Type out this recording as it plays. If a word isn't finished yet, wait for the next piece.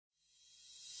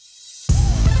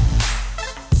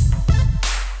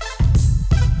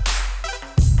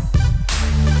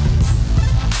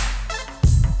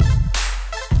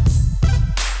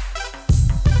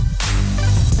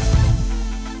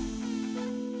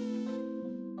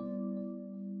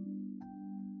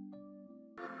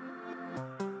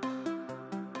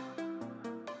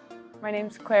My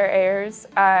name's Claire Ayers.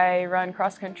 I run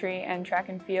cross country and track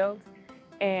and field,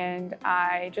 and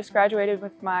I just graduated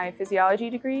with my physiology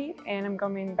degree, and I'm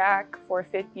coming back for a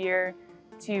 5th year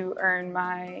to earn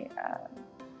my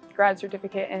grad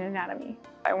certificate in anatomy.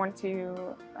 I want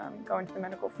to go into the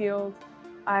medical field.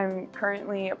 I'm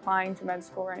currently applying to med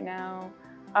school right now,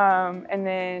 and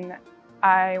then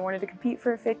I wanted to compete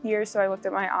for a 5th year, so I looked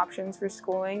at my options for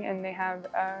schooling, and they have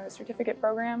a certificate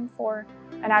program for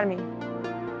anatomy.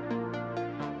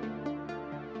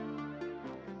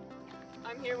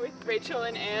 I'm here with Rachel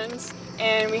and Anns,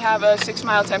 and we have a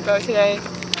 6-mile tempo today.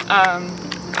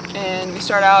 And we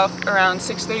start out around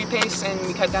 6:30 pace, and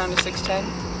we cut down to 6:10.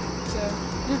 So,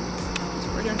 yeah, that's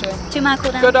what we're doing today. 2-mile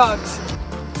cool down. Go dogs!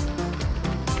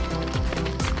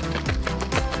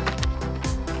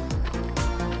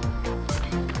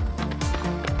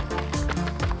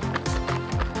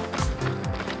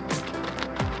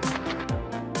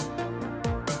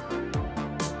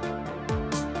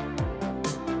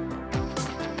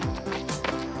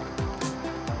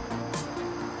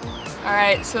 All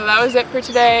right, so that was it for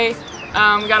today.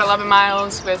 We got 11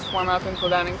 miles with warm-up and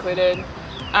cool-down included.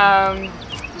 And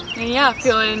yeah,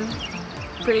 feeling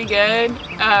pretty good.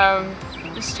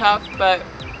 It was tough, but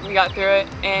we got through it.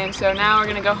 And so now we're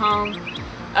gonna go home,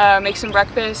 make some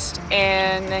breakfast,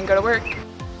 and then go to work.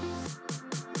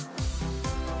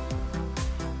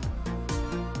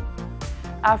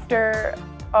 After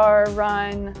our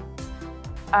run,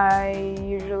 I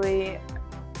usually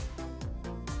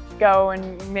go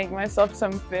and make myself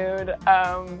some food.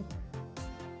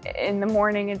 In the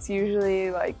morning, it's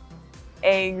usually like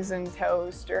eggs and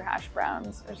toast or hash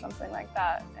browns or something like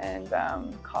that, and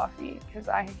coffee, because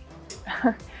I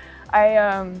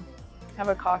have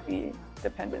a coffee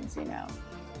dependency now.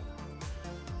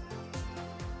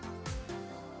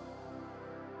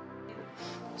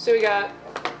 So we got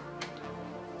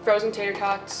frozen tater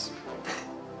tots,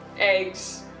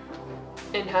 eggs,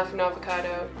 and half an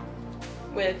avocado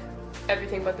with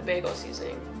everything but the bagel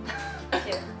seasoning.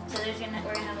 Yeah. So we're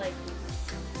gonna have like.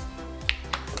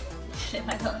 Am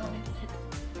I the only one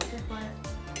who did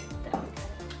that?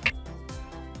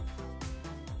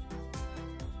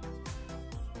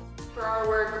 For our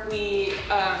work, we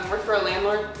work for a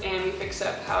landlord, and we fix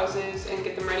up houses and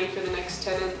get them ready for the next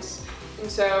tenants. And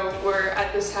so we're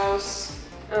at this house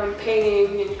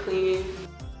painting and cleaning.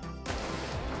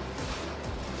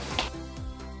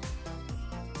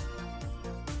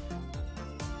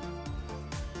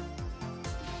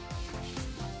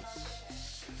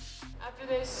 After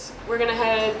this, we're gonna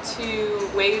head to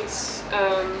weights.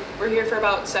 We're here for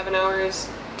about 7 hours,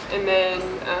 and then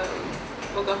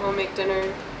we'll go home, make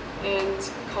dinner,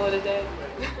 and call it a day.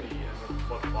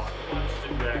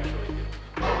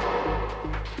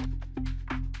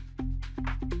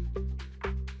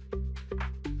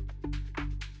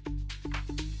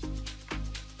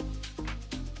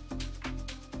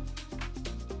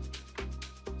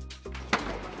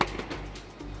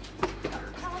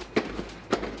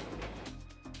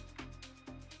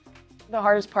 The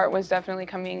hardest part was definitely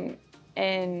coming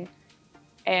in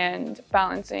and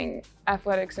balancing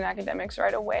athletics and academics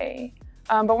right away.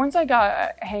 But once I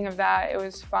got a hang of that, it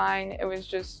was fine. It was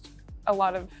just a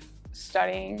lot of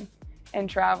studying and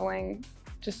traveling,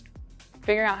 just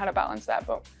figuring out how to balance that.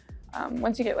 But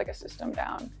once you get like a system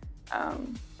down,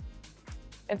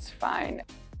 it's fine.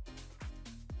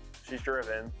 She's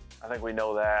driven. I think we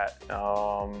know that.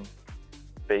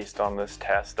 Based on this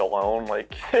test alone,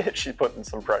 like she's putting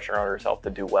some pressure on herself to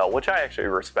do well, which I actually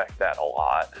respect that a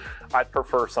lot. I'd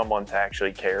prefer someone to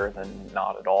actually care than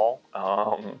not at all.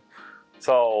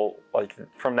 So like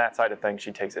from that side of things,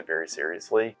 she takes it very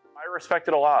seriously. I respect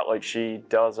it a lot. Like she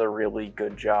does a really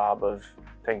good job of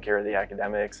taking care of the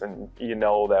academics, and you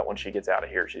know that when she gets out of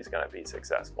here, she's gonna be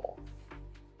successful.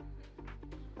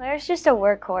 Claire's just a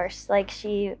workhorse. Like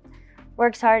she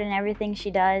works hard in everything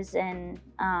she does, and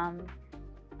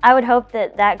I would hope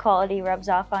that that quality rubs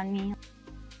off on me.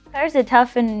 Claire's a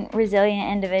tough and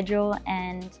resilient individual,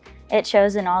 and it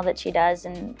shows in all that she does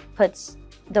and puts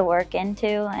the work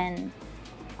into, and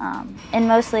in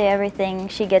mostly everything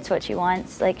she gets what she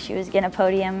wants. Like she was gonna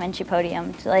podium and she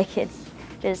podiumed. Like it's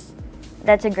just,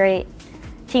 that's a great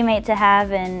teammate to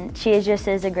have, and she just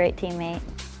is a great teammate.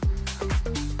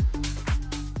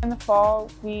 In the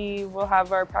fall, we will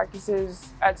have our practices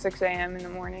at 6 a.m. in the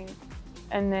morning.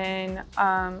 And then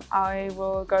I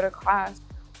will go to class.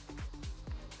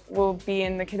 We'll be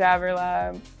in the cadaver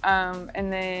lab,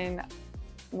 and then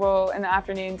we'll, in the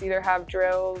afternoons, either have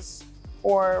drills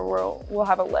or we'll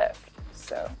have a lift.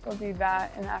 So we'll do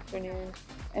that in the afternoon,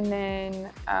 and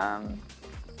then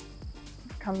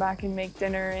come back and make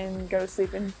dinner and go to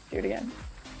sleep and do it again.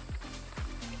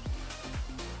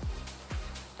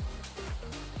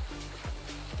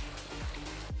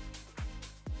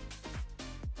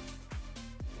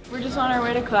 We're just on our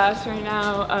way to class right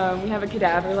now. We have a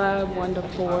cadaver lab, 1 to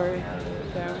 4,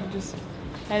 so just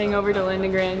heading over to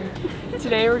Lindgren.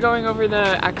 Today we're going over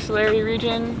the axillary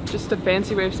region, just a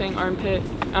fancy way of saying armpit,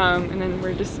 and then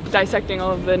we're just dissecting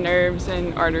all of the nerves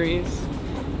and arteries.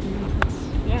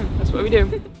 Yeah, that's what we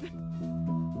do.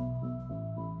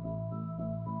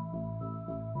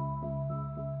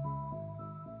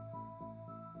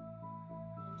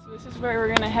 So this is where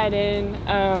we're gonna head in.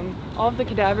 All of the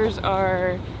cadavers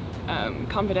are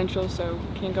confidential, so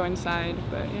can't go inside,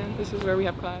 but yeah, this is where we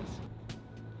have class.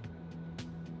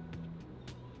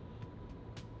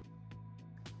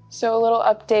 So a little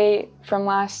update from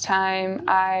last time,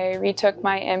 I retook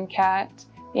my MCAT.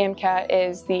 The MCAT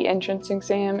is the entrance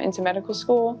exam into medical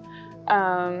school,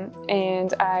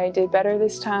 and I did better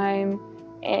this time,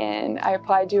 and I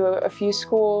applied to a few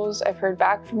schools. I've heard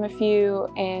back from a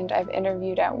few, and I've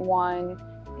interviewed at one,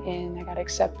 and I got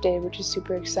accepted, which is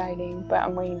super exciting, but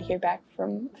I'm waiting to hear back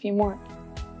from a few more.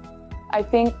 I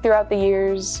think throughout the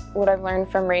years, what I've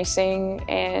learned from racing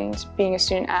and being a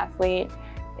student athlete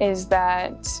is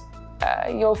that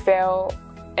you'll fail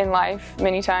in life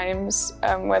many times,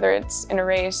 whether it's in a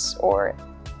race or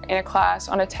in a class,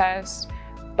 on a test,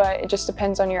 but it just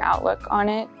depends on your outlook on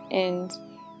it and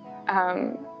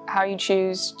how you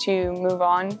choose to move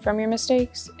on from your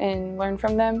mistakes and learn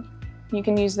from them. You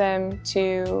can use them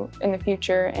in the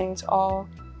future, and it's all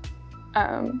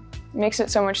makes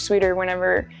it so much sweeter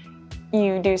whenever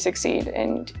you do succeed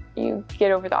and you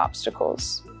get over the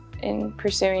obstacles in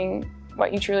pursuing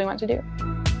what you truly want to do.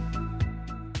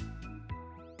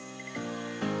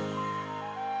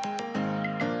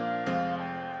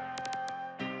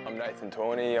 I'm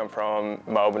Torney. I'm from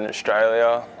Melbourne,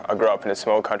 Australia. I grew up in a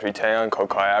small country town called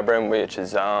Kyabram, which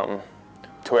is 2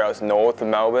 hours north of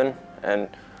Melbourne, and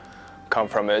come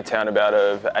from a town about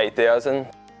of 8,000.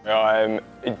 I'm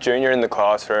a junior in the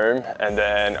classroom, and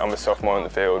then I'm a sophomore in the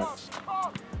field.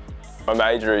 My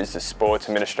major is the sports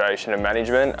administration and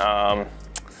management. I'm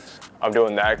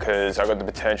doing that because I've got the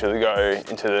potential to go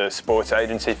into the sports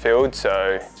agency field,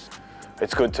 so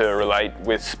it's good to relate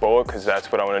with sport because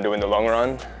that's what I want to do in the long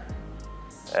run.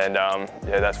 And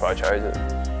yeah, that's why I chose it.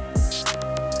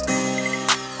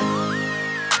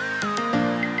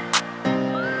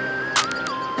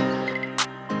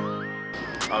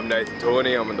 I'm Nathan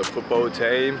Torney, I'm on the football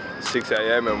team, 6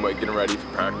 AM and we're getting ready for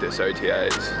practice,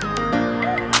 OTAs.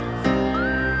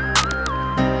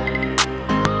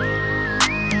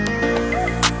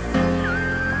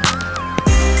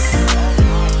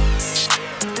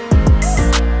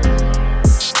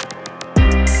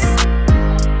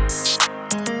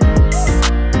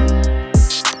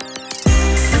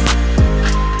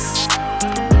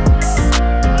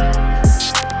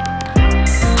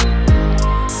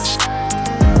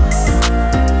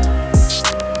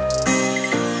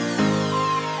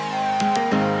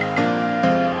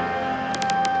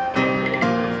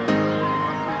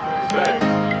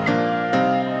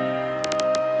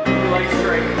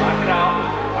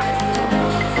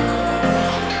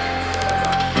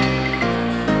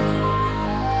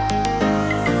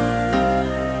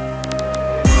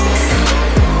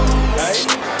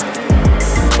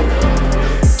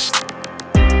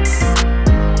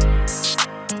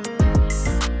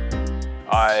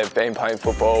 I've been playing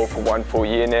football for 1 full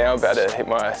year now, about to hit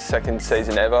my 2nd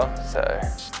season ever, so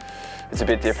it's a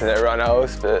bit different than everyone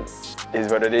else, but it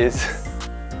is what it is.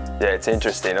 Yeah, it's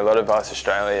interesting. A lot of us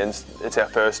Australians, it's our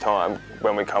first time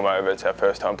when we come over, it's our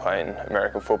first time playing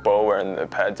American football, wearing the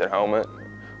pads and helmet,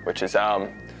 which is, it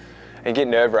can get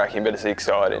nerve-wracking, but it's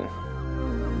exciting.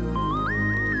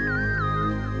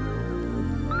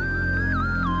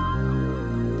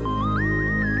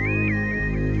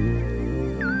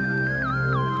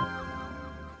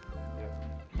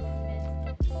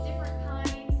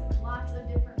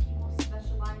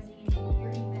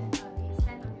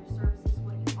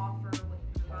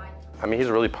 I mean, he's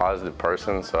a really positive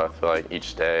person, so I feel like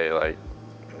each day, like,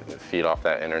 feed off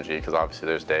that energy, because obviously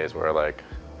there's days where, like,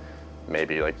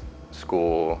 maybe, like,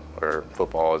 school or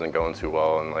football isn't going too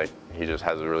well, and, like, he just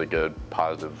has a really good,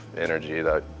 positive energy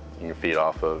that you can feed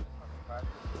off of.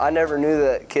 I never knew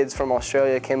that kids from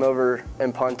Australia came over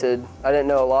and punted. I didn't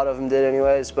know a lot of them did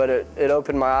anyways, but it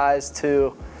opened my eyes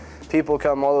to people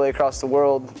come all the way across the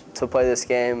world to play this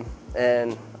game,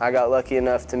 and I got lucky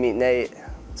enough to meet Nate,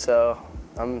 so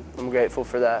I'm grateful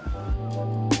for that.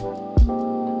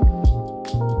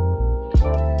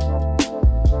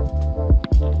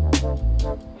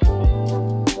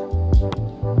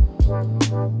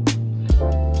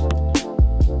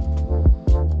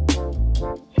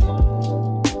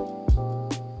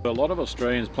 A lot of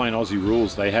Australians playing Aussie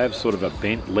rules, they have sort of a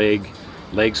bent leg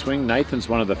leg swing. Nathan's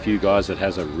one of the few guys that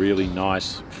has a really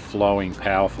nice, flowing,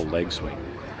 powerful leg swing.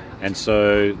 And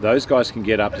so those guys can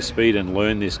get up to speed and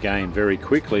learn this game very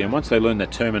quickly. And once they learn the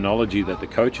terminology that the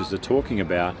coaches are talking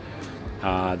about,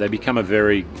 they become a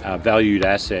very valued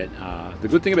asset. The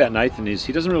good thing about Nathan is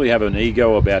he doesn't really have an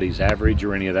ego about his average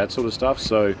or any of that sort of stuff.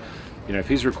 So, you know, if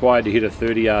he's required to hit a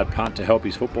 30-yard punt to help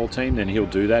his football team, then he'll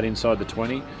do that inside the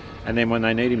 20. And then when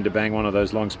they need him to bang one of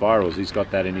those long spirals, he's got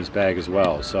that in his bag as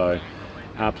well. So,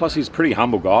 plus he's a pretty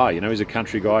humble guy. You know, he's a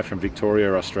country guy from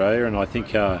Victoria, Australia, and I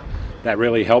think that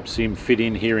really helps him fit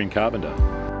in here in Carpenter.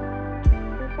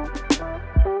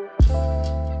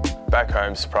 Back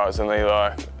home, surprisingly,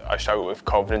 like, I struggled with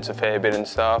confidence a fair bit and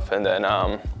stuff, and then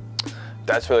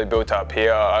that's really built up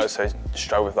here. I also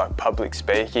struggle with like public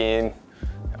speaking.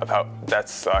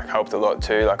 That's like helped a lot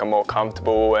too. Like I'm more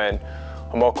comfortable and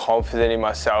I'm more confident in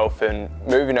myself. And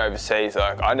moving overseas,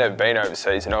 like I've never been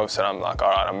overseas, and all of a sudden I'm like,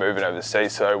 all right, I'm moving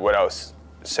overseas. So what else?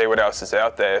 See what else is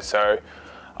out there. So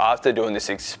after doing this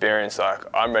experience, like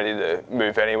I'm ready to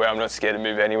move anywhere. I'm not scared to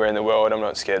move anywhere in the world. I'm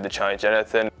not scared to change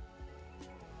anything.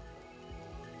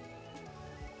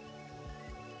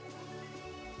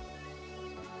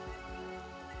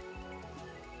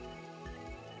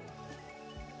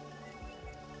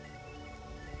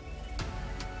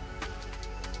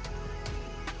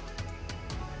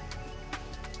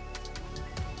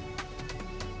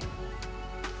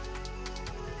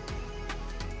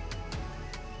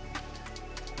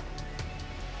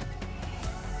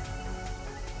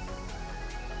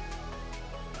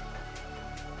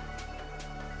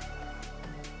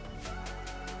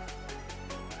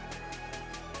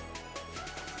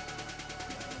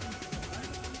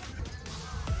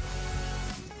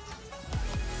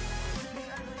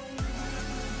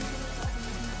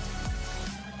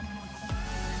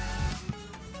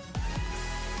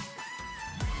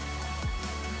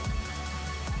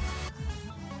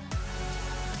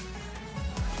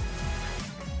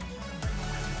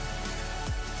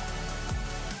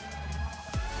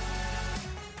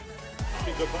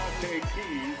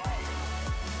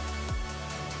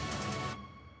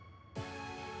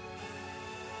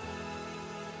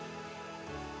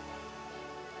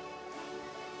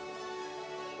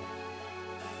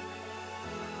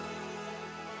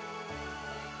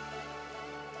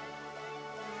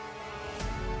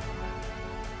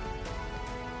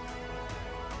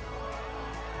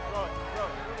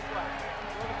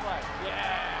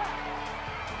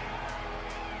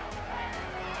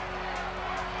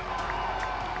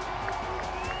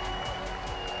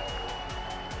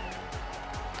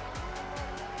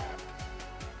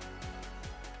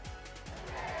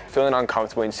 Feeling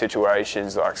uncomfortable in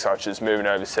situations like such as moving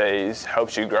overseas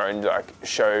helps you grow and like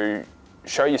show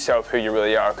yourself who you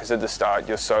really are, because at the start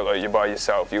you're solo, you're by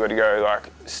yourself. You've got to go like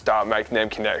start making them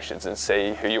connections and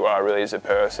see who you are really as a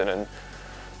person and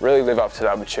really live up to the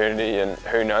opportunity. And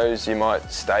who knows, you might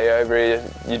stay over here,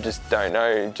 you just don't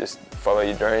know, just follow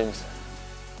your dreams.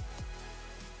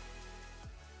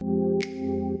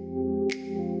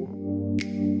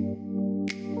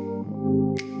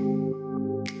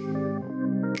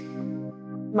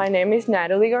 My name is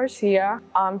Nataly Garcia.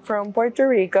 I'm from Puerto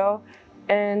Rico,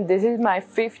 and this is my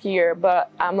 5th year, but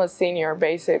I'm a senior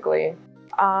basically.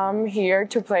 I'm here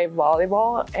to play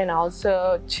volleyball and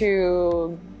also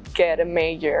to get a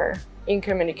major in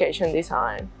communication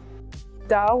design.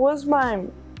 That was my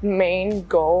main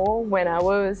goal when I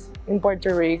was in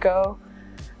Puerto Rico.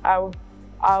 I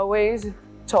always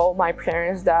told my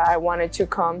parents that I wanted to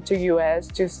come to US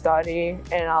to study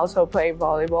and also play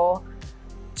volleyball,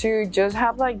 to just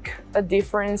have like a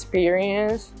different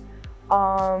experience.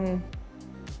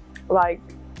 Like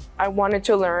I wanted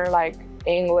to learn like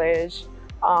English,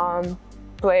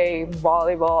 play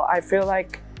volleyball. I feel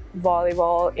like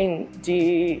volleyball in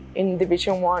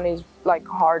Division 1 is like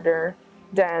harder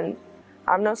than,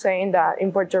 I'm not saying that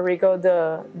in Puerto Rico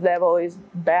the level is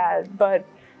bad, but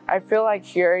I feel like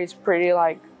here it's pretty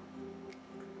like,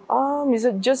 it's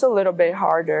just a little bit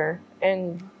harder.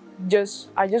 And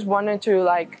I just wanted to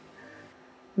like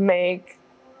make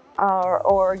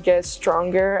or get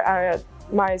stronger at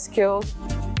my skills.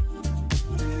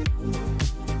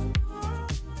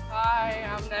 Hi,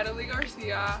 I'm Nataly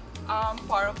Garcia. I'm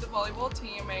part of the volleyball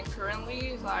team, and currently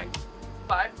it's like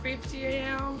 5:50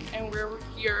 a.m. and we're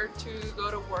here to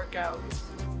go to workouts.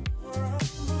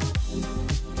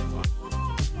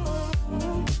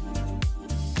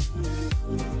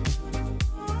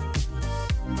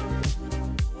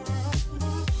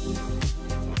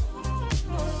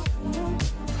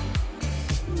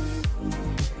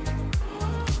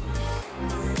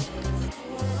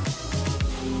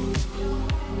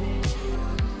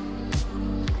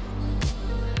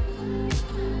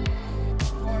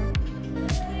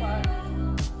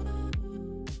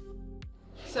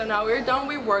 So now we're done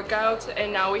with workouts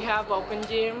and now we have open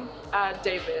gym at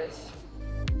Davis.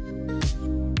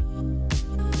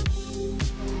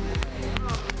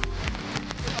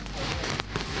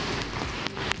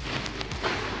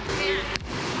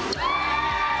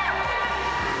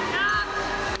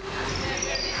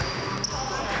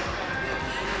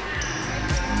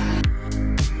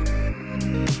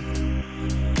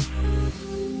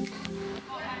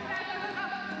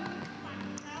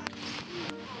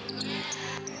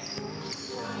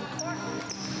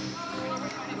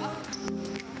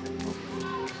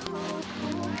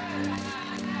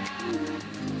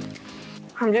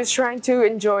 I'm just trying to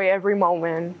enjoy every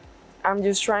moment. I'm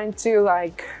just trying to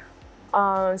like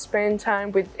spend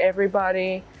time with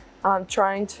everybody. I'm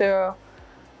trying to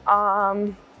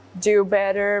do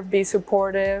better, be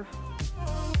supportive.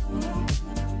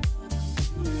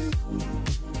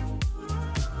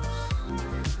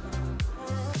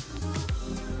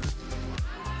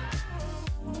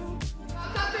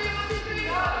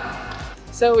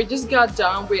 So we just got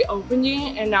done with open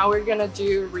gym and now we're gonna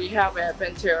do rehab at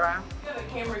Ventura. I got a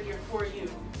camera here for you.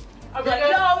 Okay.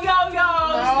 Yo! No.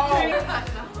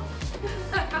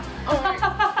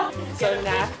 So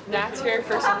Nat's here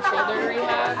for some shoulder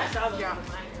rehab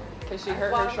because she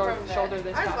hurt her shoulder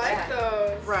this past like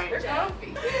those. Right.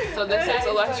 So this is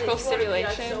electrical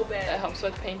stimulation that helps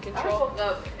with pain control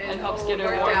and helps get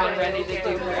her warm and ready to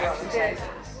do her exercises.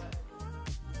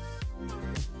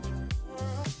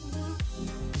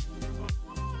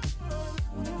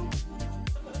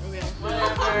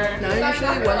 No, I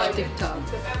usually watch TikTok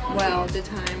while the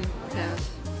time passes.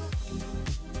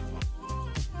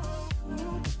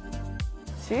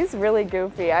 She's really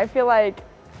goofy. I feel like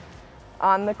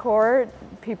on the court,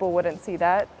 people wouldn't see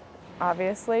that,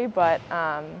 obviously, but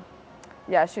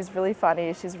yeah, she's really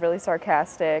funny. She's really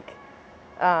sarcastic.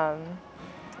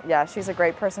 Yeah, she's a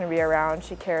great person to be around.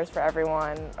 She cares for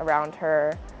everyone around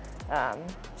her.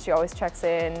 She always checks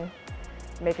in,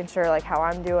 making sure like how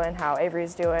I'm doing, how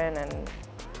Avery's doing, and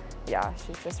yeah,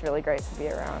 she's just really great to be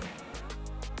around.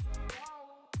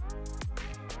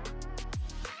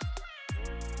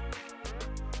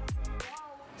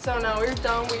 So now we're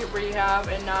done with rehab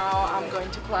and now I'm going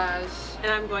to class.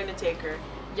 And I'm going to take her.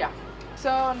 Yeah.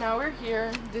 So now we're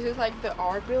here. This is like the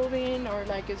art building or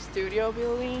like a studio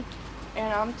building.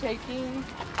 And I'm taking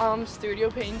studio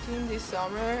painting this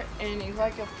summer and it's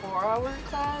like a 4-hour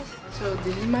class. So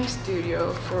this is my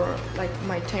studio for like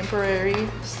my temporary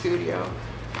studio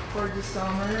for the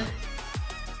summer.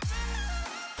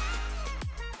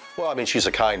 Well, I mean, she's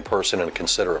a kind person and a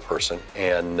considerate person,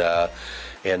 and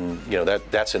you know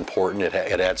that's important.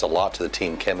 It adds a lot to the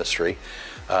team chemistry.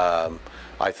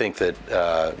 I think that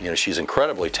you know, she's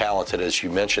incredibly talented, as you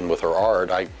mentioned, with her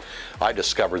art. I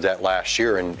discovered that last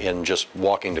year in just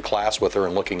walking to class with her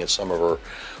and looking at some of her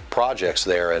projects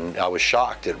there, and I was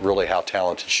shocked at really how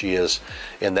talented she is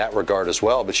in that regard as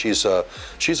well. But she's a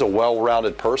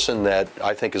well-rounded person that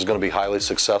I think is going to be highly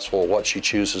successful at what she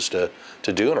chooses to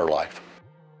do in her life.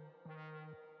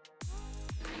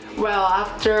 Well,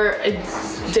 after a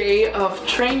day of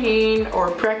training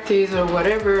or practice or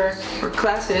whatever, or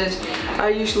classes, I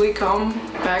usually come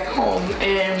back home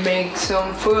and make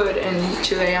some food, and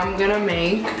today I'm gonna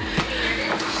make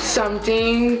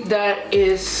something that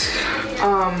is,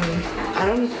 I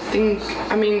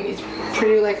mean, it's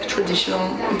pretty like traditional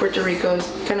in Puerto Rico. It's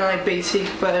kind of like basic,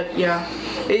 but yeah.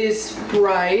 It is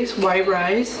rice, white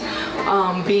rice,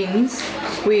 beans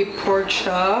with pork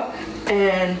chop,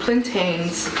 and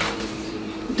plantains.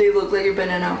 They look like a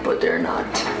banana, but they're not.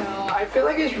 I feel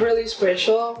like it's really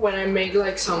special when I make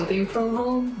like something from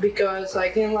home because I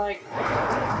can like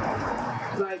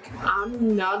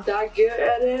I'm not that good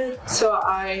at it, so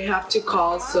I have to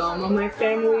call some of my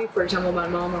family, for example my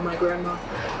mom or my grandma.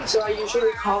 So I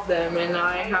usually call them and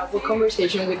I have a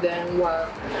conversation with them while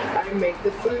I make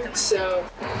the food. So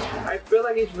I feel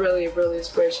like it's really, really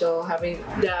special having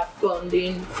that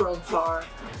bonding from far.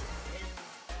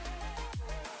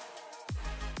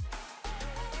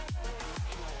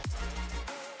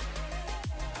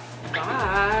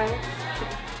 Bye.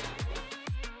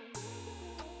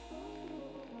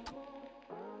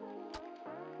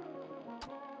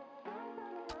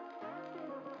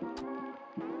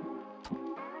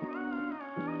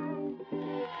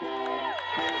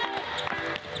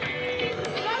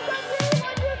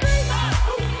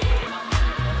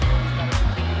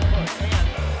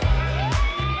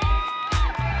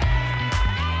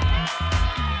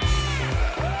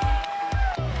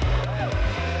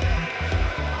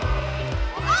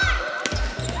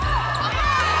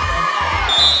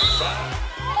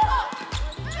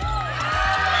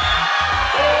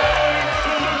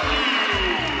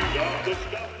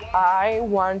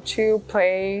 want to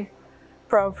play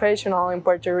professional in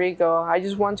Puerto Rico. I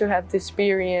just want to have the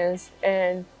experience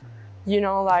and, you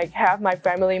know, like have my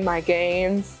family in my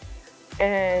games.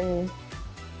 And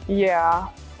yeah,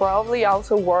 probably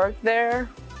also work there.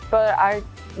 But I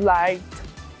liked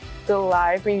the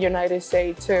life in the United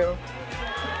States too.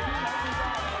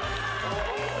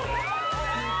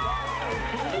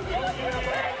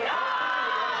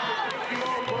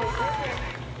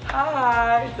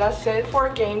 Hi, that's it for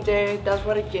game day. That's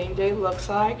what a game day looks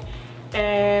like.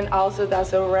 And also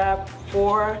that's a wrap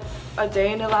for a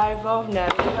day in the life of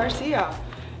Nataly Garcia.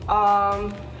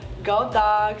 Go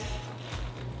Dogs.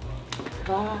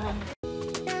 Bye.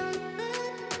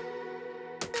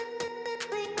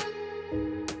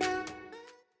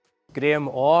 Graeme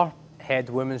Orr, head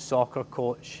women's soccer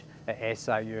coach at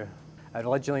SIU. I'm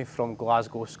originally from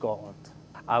Glasgow, Scotland.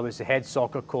 I was the head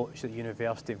soccer coach at the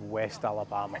University of West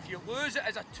Alabama. If you lose it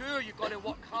as a tour, you've got to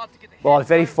work hard to get the Well, I was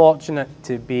very fortunate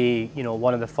to be,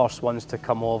 one of the first ones to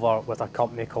come over with a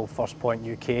company called First Point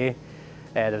UK.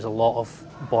 There's a lot of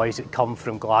boys that come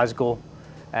from Glasgow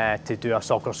to do a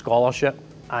soccer scholarship.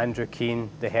 Andrew Keane,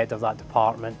 the head of that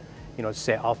department,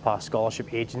 set up a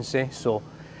scholarship agency. So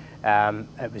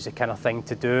it was the kind of thing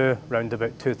to do around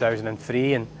about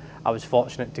 2003, and I was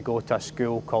fortunate to go to a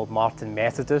school called Martin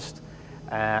Methodist.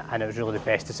 And it was really the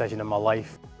best decision of my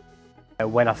life.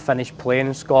 When I finished playing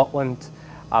in Scotland,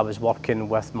 I was working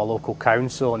with my local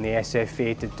council and the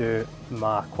SFA to do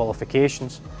my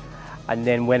qualifications. And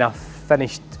then when I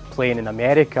finished playing in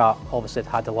America, obviously I'd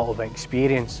had a little bit of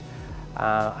experience.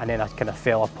 And then I kind of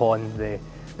fell upon the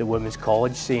women's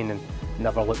college scene and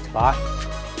never looked back.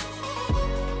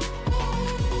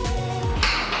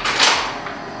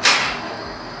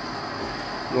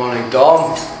 Morning,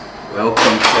 Dom.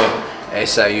 Welcome to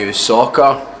SIU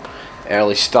soccer.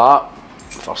 Early start.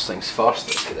 First things first,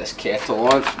 let's get this kettle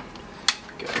on.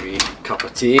 Get a wee cup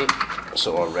of tea,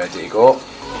 so we're ready to go.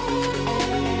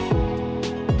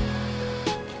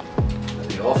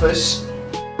 The office.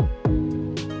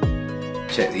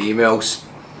 Check the emails.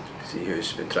 See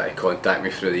who's been trying to contact me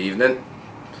through the evening.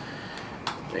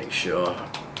 Make sure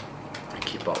I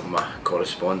keep up with my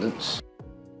correspondence.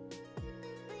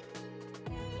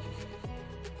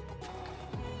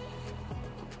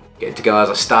 Get together as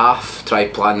a staff, try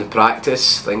plan the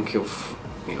practice, think of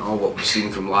what we've seen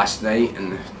from last night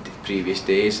and the previous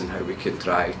days and how we could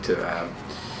try to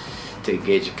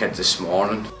engage the kids this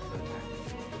morning.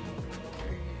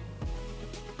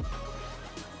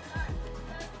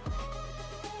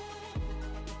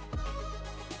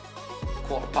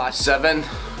 (7:15),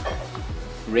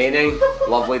 raining,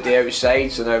 lovely day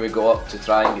outside, so now we go up to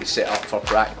try and get set up for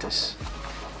practice.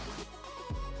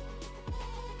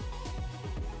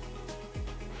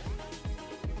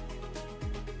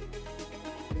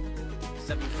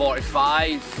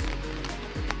 .45,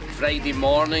 Friday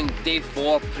morning, day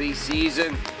 4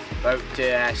 pre-season, about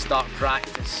to start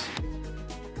practice.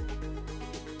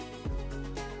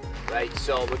 Right,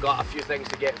 so we've got a few things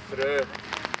to get through.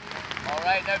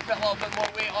 Alright, now put a little bit more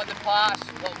weight on the pass,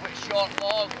 a little bit short,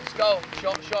 long, let's go.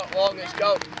 Short, long, let's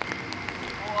go.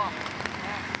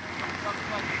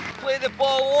 Play the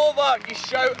ball over, you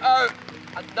shout out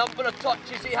a number of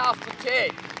touches you have to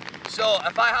take. So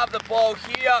if I have the ball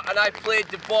here and I played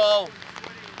the ball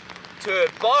to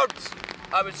Birds,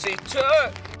 I would say 2.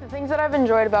 The things that I've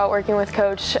enjoyed about working with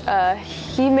Coach,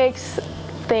 he makes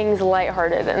things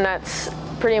lighthearted, and that's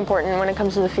pretty important when it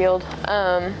comes to the field.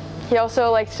 He also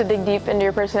likes to dig deep into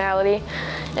your personality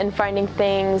and finding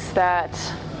things that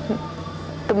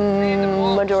the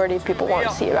majority of people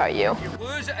won't see about you.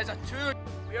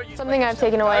 Something I've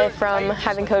taken away from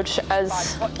having Coach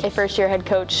as a first-year head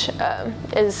coach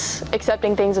is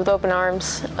accepting things with open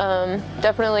arms.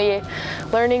 Definitely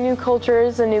learning new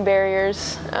cultures and new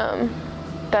barriers.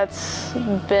 That's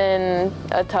been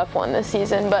a tough one this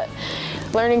season, but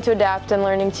learning to adapt and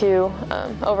learning to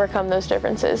overcome those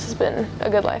differences has been a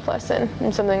good life lesson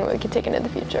and something that we can take into the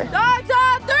future. 9, 2,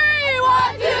 3,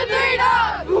 1, 2, 3,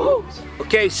 no!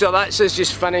 Okay, so that's us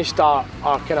just finished our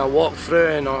kind of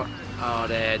walkthrough and our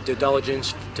due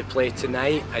diligence to play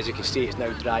tonight. As you can see, it's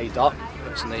now dried up.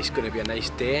 It's going to be a nice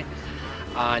day.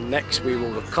 And next we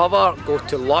will recover, go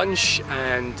to lunch,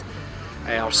 and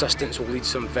our assistants will lead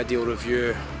some video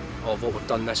review of what we've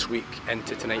done this week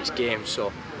into tonight's game.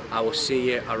 So I will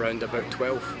see you around about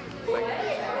 12.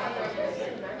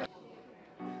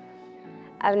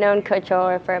 I've known Coach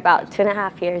Orr for about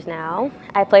 2.5 years now.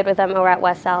 I played with him over at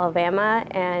West Alabama,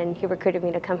 and he recruited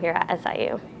me to come here at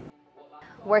SIU.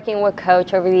 Working with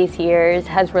Coach over these years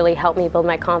has really helped me build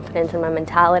my confidence and my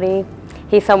mentality.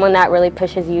 He's someone that really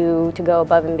pushes you to go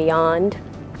above and beyond.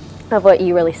 of what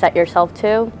you really set yourself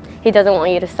to. He doesn't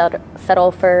want you to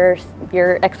settle for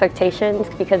your expectations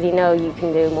because you know you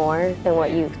can do more than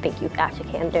what you think you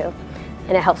actually can do.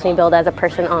 And it helps me build as a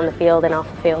person on the field and off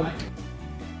the field.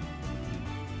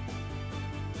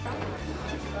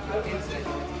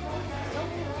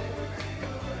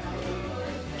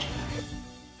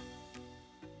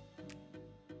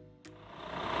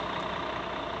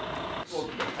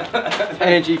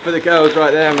 Energy for the girls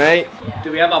right there, mate.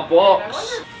 Do we have a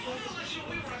box?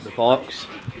 The box.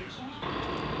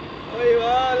 There you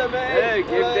are, mate. Yeah,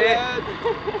 good day.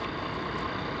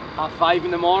 5:30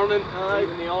 in the morning,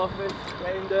 in the office,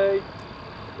 game day.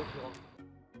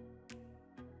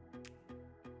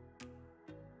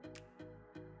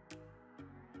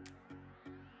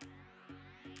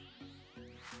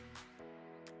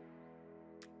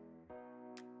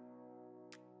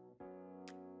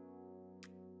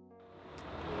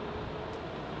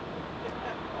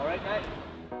 All right, mate.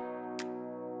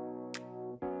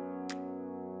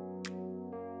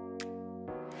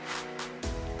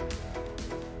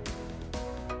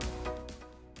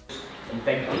 And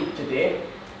dig deep today,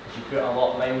 because you put a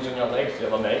lot of miles on your legs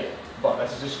the other night. But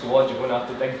this is a squad, you're going to have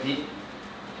to dig deep.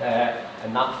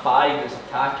 And that 5 that's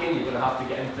attacking, you're going to have to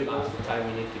get into that's the time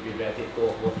you need to be ready to go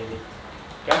what you need.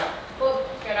 Okay? Cool.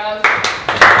 Get out.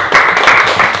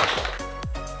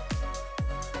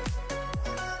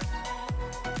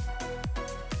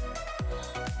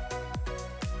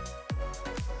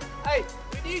 Hey,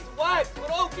 we need work.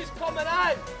 We're all just coming in.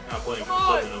 Come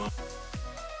on.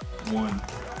 1.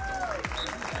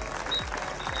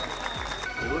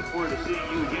 We look forward to seeing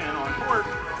you again on court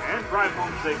and drive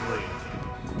home safely.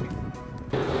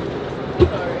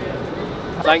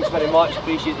 Thanks very much,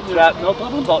 appreciate the trip. No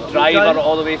problem. Top driver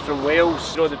all the way from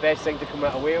Wales. You know the best thing to come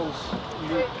out of Wales?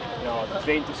 No, the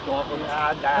train to Scotland.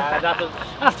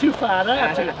 That's too far,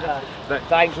 that's too far. But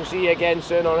thanks, we'll see you again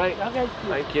soon, alright? Okay.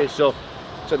 Thank you. So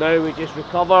now we just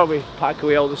recover, we pack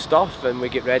away all the stuff and we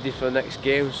get ready for the next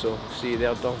game, so see you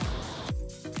there, Dom.